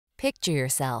Picture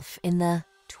yourself in the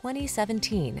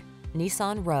 2017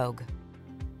 Nissan Rogue.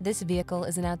 This vehicle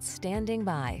is an outstanding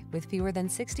buy with fewer than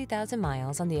 60,000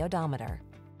 miles on the odometer.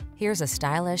 Here's a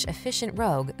stylish, efficient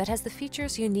Rogue that has the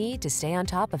features you need to stay on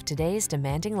top of today's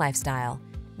demanding lifestyle.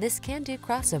 This can-do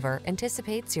crossover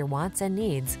anticipates your wants and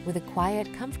needs with a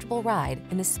quiet, comfortable ride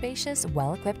in a spacious,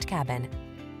 well-equipped cabin.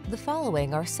 The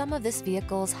following are some of this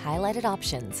vehicle's highlighted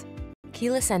options: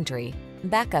 keyless entry,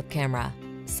 backup camera,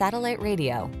 satellite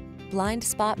radio, blind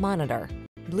spot monitor,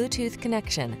 Bluetooth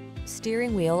connection,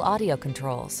 steering wheel audio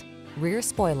controls, rear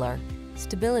spoiler,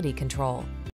 stability control,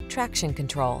 traction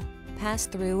control,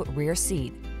 pass-through rear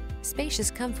seat. Spacious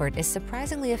comfort is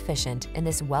surprisingly efficient in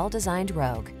this well-designed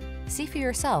Rogue. See for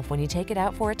yourself when you take it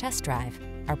out for a test drive.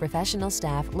 Our professional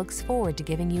staff looks forward to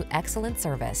giving you excellent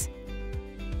service.